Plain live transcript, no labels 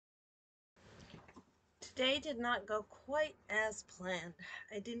Today did not go quite as planned.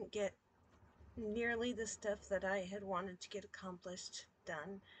 I didn't get nearly the stuff that I had wanted to get accomplished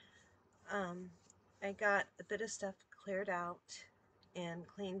done. Um, I got a bit of stuff cleared out and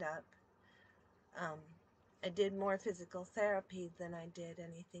cleaned up. Um, I did more physical therapy than I did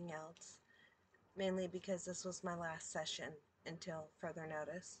anything else, mainly because this was my last session until further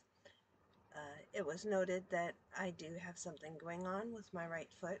notice. It was noted that I do have something going on with my right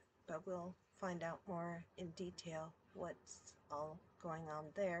foot, but we'll find out more in detail what's all going on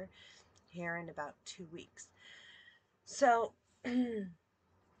there here in about 2 weeks. So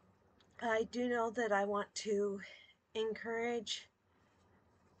I do know that I want to encourage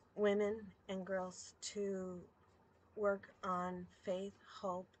women and girls to work on faith,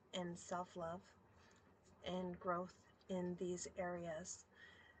 hope, and self love and growth in these areas.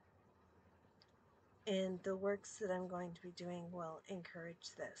 And the works that I'm going to be doing will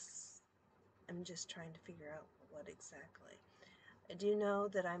encourage this. I'm just trying to figure out what exactly. I do know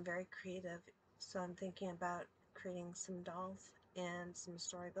that I'm very creative, so I'm thinking about creating some dolls and some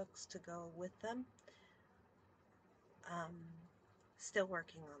storybooks to go with them. Um, Still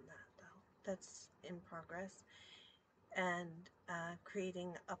working on that though. That's in progress. And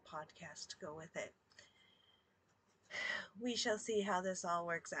creating a podcast to go with it. We shall see how this all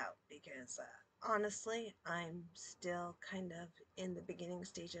works out because honestly, I'm still kind of in the beginning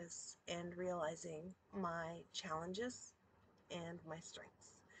stages and realizing my challenges and my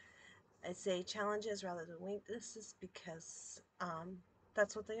strengths. I say challenges rather than weaknesses because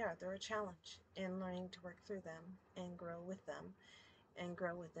that's what they are. They're a challenge, and learning to work through them and grow with them and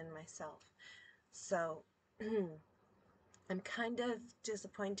grow within myself. So I'm kind of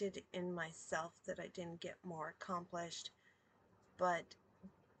disappointed in myself that I didn't get more accomplished, but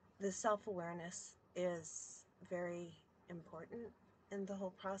the self awareness is very important in the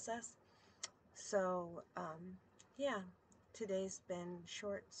whole process. So, yeah, today's been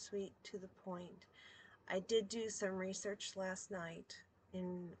short, sweet, to the point. I did do some research last night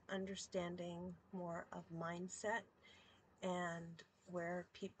in understanding more of mindset and where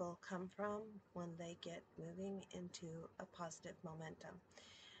people come from when they get moving into a positive momentum.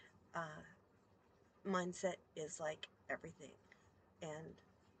 Uh, Mindset is like everything, and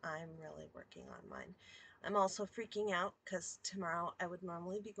I'm really working on mine. I'm also freaking out because tomorrow I would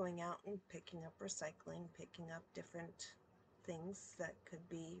normally be going out and picking up recycling, picking up different things that could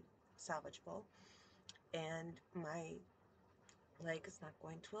be salvageable, and my leg is not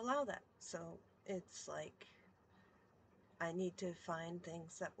going to allow that. So it's like I need to find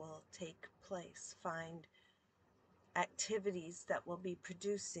things that will take place, find activities that will be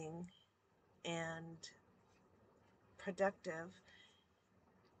producing and productive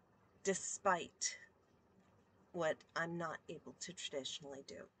despite what I'm not able to traditionally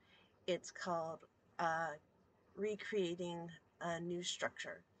do. It's called recreating a new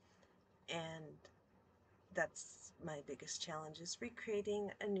structure, and that's my biggest challenge is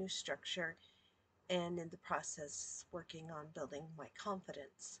recreating a new structure, and in the process working on building my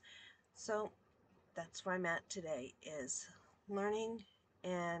confidence. So that's where I'm at today, is learning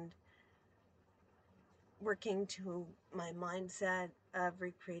and working to my mindset of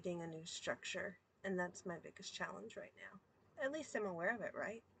recreating a new structure. And that's my biggest challenge right now. At least I'm aware of it,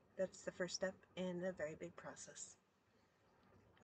 right? That's the first step in a very big process.